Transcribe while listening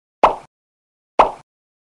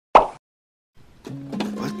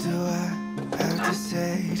What do I have to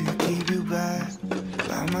say to keep you by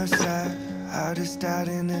my side? How to start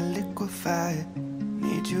in a liquefied.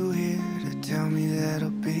 Need you here to tell me that I'll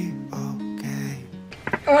be okay.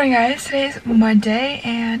 Good morning, guys. Today is Monday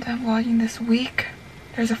and I'm vlogging this week.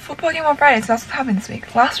 There's a football game on Friday, so that's what happened this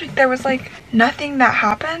week. Last week there was like nothing that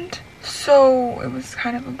happened, so it was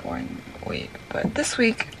kind of a boring week. But this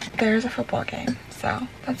week there's a football game, so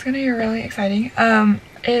that's gonna be really exciting.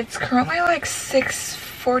 It's currently like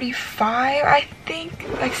 6:45, I think,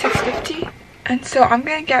 like 6:50. And so I'm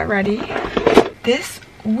gonna get ready. This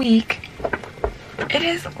week, it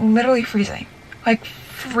is literally freezing. Like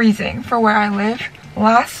freezing for where I live.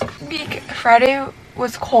 Last week, Friday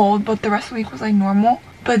was cold, but the rest of the week was like normal.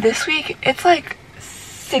 But this week, it's like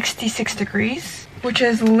 66 degrees, which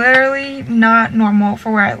is literally not normal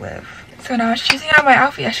for where I live. So when I was choosing out my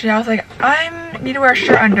outfit yesterday, I was like, I need to wear a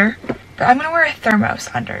shirt under, but I'm gonna wear a thermos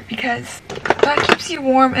under because that keeps you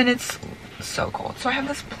warm and it's so cold. So I have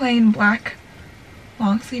this plain black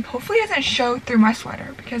long sleeve. Hopefully it doesn't show through my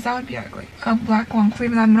sweater because that would be ugly. A black long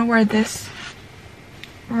sleeve, and I'm gonna wear this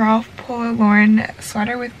Ralph Polo Lauren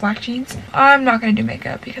sweater with black jeans. I'm not gonna do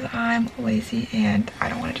makeup because I'm lazy and I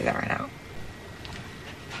don't want to do that right now.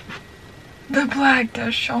 The black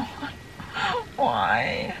does show on.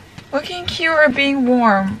 Why? Looking cute or being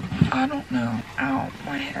warm? I don't know. Ow,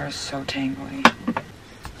 my hair is so tangly.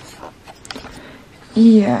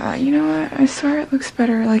 Yeah, you know what? I swear it looks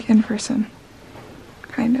better like in person.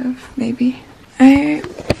 Kind of, maybe. I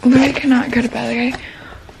literally cannot go to bed. Like,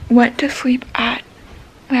 I went to sleep at,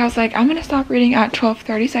 and I was like, I'm gonna stop reading at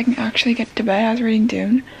 12:30 so I can actually get to bed. I was reading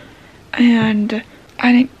Dune, and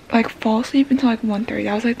I didn't like fall asleep until like 1:30.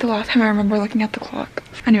 That was like the last time I remember looking at the clock.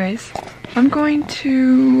 Anyways, I'm going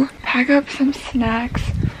to pack up some snacks,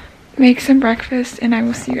 make some breakfast, and I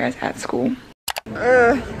will see you guys at school.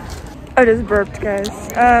 I just burped, guys.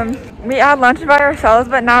 We had lunch by ourselves,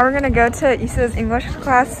 but now we're gonna go to Issa's English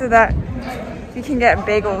class so that we can get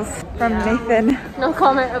bagels from Nathan. No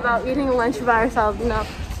comment about eating lunch by ourselves, no.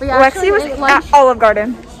 Lexi was at Olive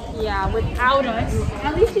Garden. Yeah, without us.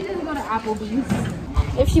 At least she didn't go to Applebee's.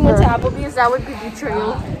 If she went to Applebee's, that would be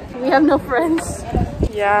betrayal. We have no friends.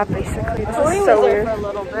 Yeah, basically. This Tori is so was there weird. for a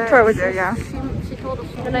little bit. Tori was there, yeah. She told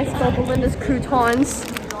us the nice smell Bellynda's croutons.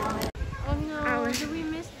 Oh no, did we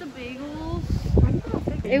miss the bagels?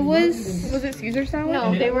 It was it Caesar salad?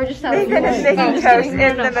 No, they were just salad. Nathan is making toast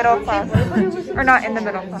in the middle class. Or not in the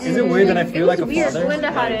middle class. Is it weird that I feel like a weird. father?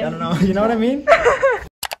 Linda had it. I don't know, you know what I mean?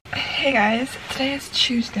 Hey guys, today is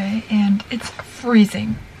Tuesday and it's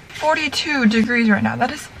freezing. 42 degrees right now.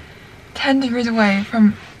 That is 10 degrees away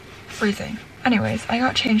from freezing. Anyways, I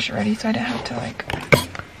got changed already so I didn't have to like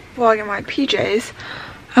vlog in my PJs.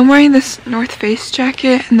 I'm wearing this North Face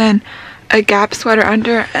jacket and then a Gap sweater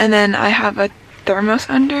under, and then I have a thermos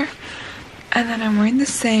under, and then I'm wearing the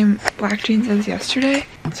same black jeans as yesterday,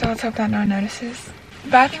 so let's hope that no one notices.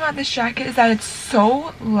 The bad thing about this jacket is that it's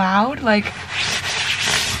so loud, like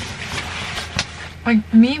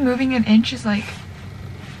me moving an inch is like...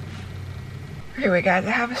 Okay, wait guys,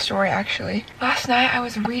 I have a story actually. Last night I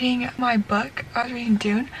was reading my book. I was reading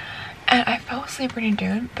Dune, and I fell asleep reading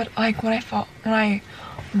Dune, but like when I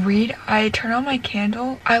read, I turn on my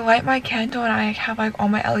candle. I light my candle and I have like all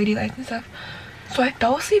my LED lights and stuff. So I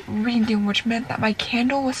fell asleep reading Dune, which meant that my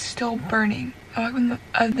candle was still burning. I woke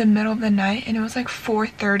up in the middle of the night and it was like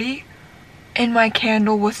 4:30 and my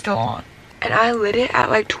candle was still on. And I lit it at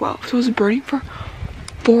like 12. So it was burning for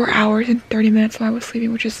 4 hours and 30 minutes while I was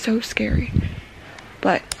sleeping, which is so scary.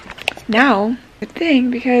 But now, good thing,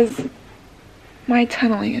 because my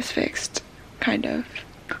tunneling is fixed, kind of.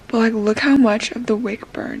 But like, look how much of the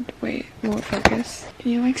wick burned. Wait, will it focus?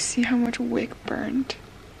 Can you like see how much wick burned?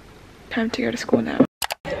 Time to go to school now.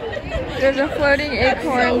 There's a floating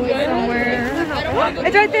acorn somewhere.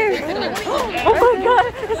 It's right there. oh my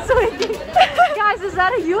god, it's sweet. Guys, is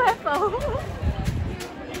that a UFO?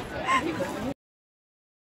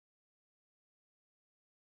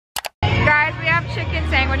 Guys, we have chicken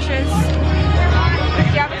sandwiches. If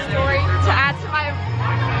you have a story to add to my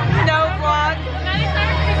no vlog.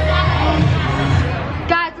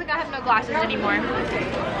 Guys, look, I have no glasses anymore.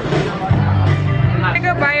 I'm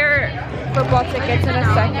gonna go buy your football tickets in a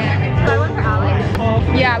second. Buy one for Alex?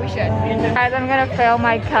 Yeah, we should. Guys, I'm gonna fail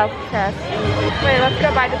my calc test. Wait, let's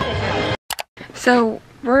go buy the tickets. So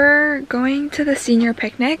we're going to the senior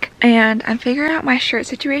picnic and I'm figuring out my shirt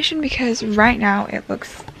situation because right now it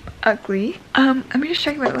looks ugly. Let me just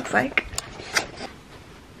check what it looks like.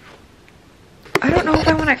 I don't know if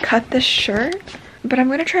I want to cut this shirt, but I'm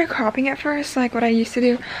gonna try cropping it first, like what I used to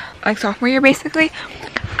do like sophomore year basically.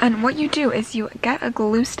 And what you do is you get a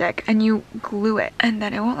glue stick and you glue it, and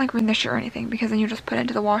then it won't like ruin the shirt or anything, because then you just put it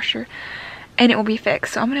into the washer and it will be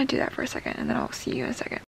fixed. So I'm gonna do that for a second and then I'll see you in a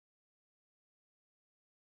second.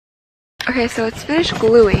 Okay, so it's finished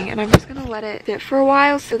gluing and I'm just gonna let it sit for a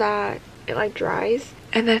while so that it like dries.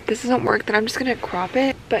 And then if this doesn't work, then I'm just gonna crop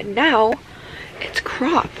it. But now it's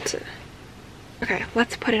cropped. Okay,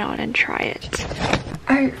 let's put it on and try it.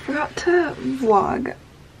 I forgot to vlog,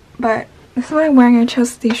 but this is what I'm wearing. I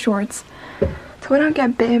chose these shorts so I don't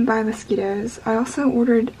get bitten by mosquitoes. I also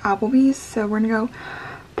ordered Applebee's, so we're gonna go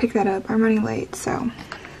pick that up. I'm running late, so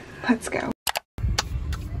let's go.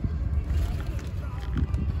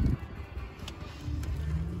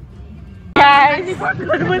 Guys, guys,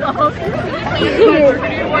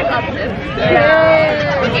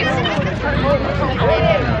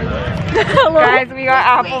 we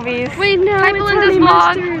got Applebee's. Wait, no, Hi, it's Bellynda's honey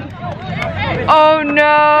mustard. Oh no!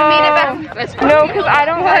 I made it back. No, because I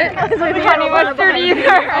don't like honey mustard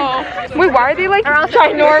either. Oh. Wait, why are they like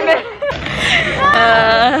ginormous?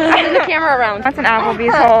 Turn the camera around. That's an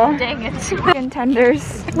Applebee's hole. Dang it. Chicken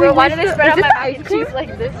tenders. Wait, why do they spread out my ice cream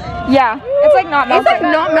like this? Yeah, it's like not melted. It's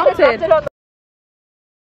like not melted.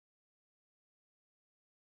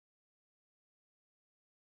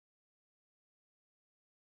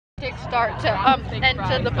 Start to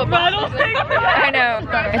enter the football season. I know.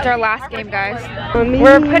 It's our last game, guys.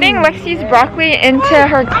 We're putting Lexi's broccoli into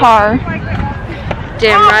her car.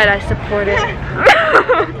 Damn right, I support it.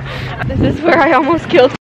 This is where I almost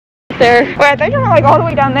killed there. Wait, I thought you were like all the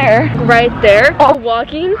way down there. Right there, all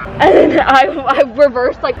walking, and then I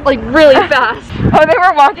reversed like really fast. Oh, they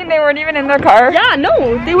were walking? They weren't even in their car? Yeah,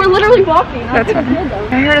 no, they were literally walking. That's funny.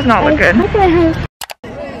 My hair does not look good.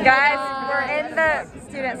 Guys, we're in the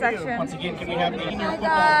student section. Once again, can we have the senior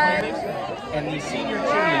football players and the senior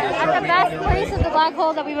cheerleaders? At the best place of the black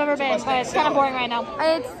hole that we've ever been, but it's kind of boring right now.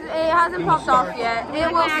 It hasn't popped off yet.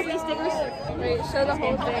 It will. Acne stickers. Wait, show the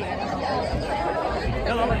whole thing.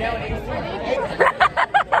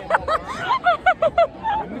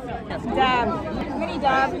 Dab. Mini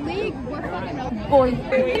dab. Boy.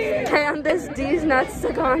 Candace, D's nuts,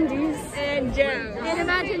 Sagandis. And Joe. And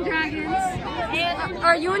Imagine Dragons. And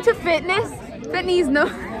are you into fitness? Fitness, no.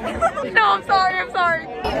 No, I'm sorry.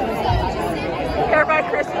 Hair by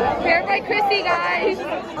Chrissy. Hair by Chrissy, guys.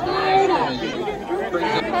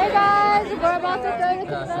 Hey guys, we're about to start.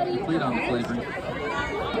 It's ready.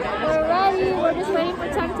 We're ready. We're just waiting for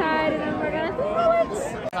tongue tied, and then we're gonna throw it.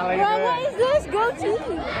 Bro, what is this? Go team. Oh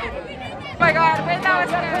my god, wait, that was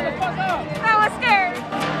scary. That was scary.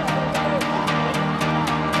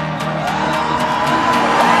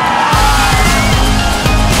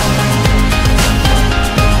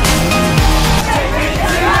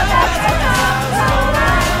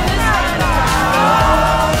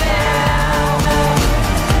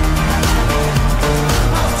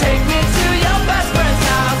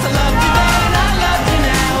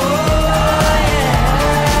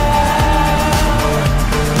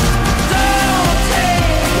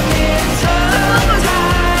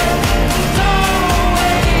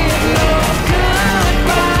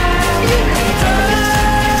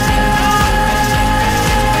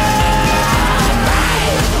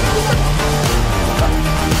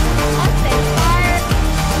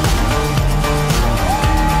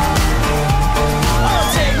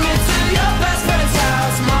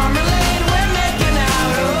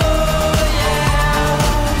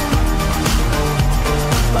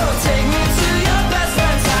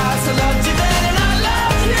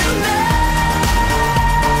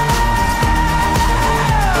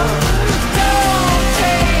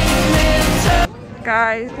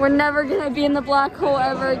 Guys, We're never gonna be in the black hole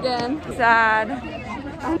ever again. sad.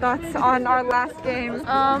 That's on our last game.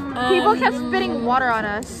 People kept spitting water on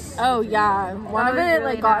us. Oh yeah, one of was it really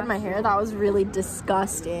like got in my hair. That was really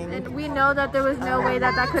disgusting. And we know that there was no way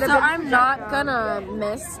that could have So been. I'm not gonna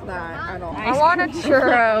miss that at all. I want a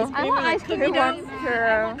churro. I want ice cream. Who wants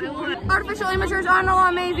churro? Artificial immatures aren't all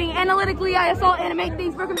amazing. Analytically, I assault and make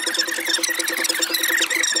things broken.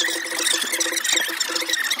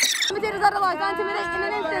 Imitators idolize, I intimidate in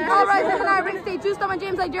an instant. All rise and I ring state. Juice on my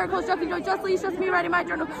James like Jericho, Struck Joy, Justly, just me writing my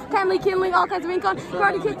journal. Timely, kindling, all kinds of ink on.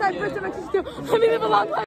 Karate Kid type, first dimension still. Let me live a long life.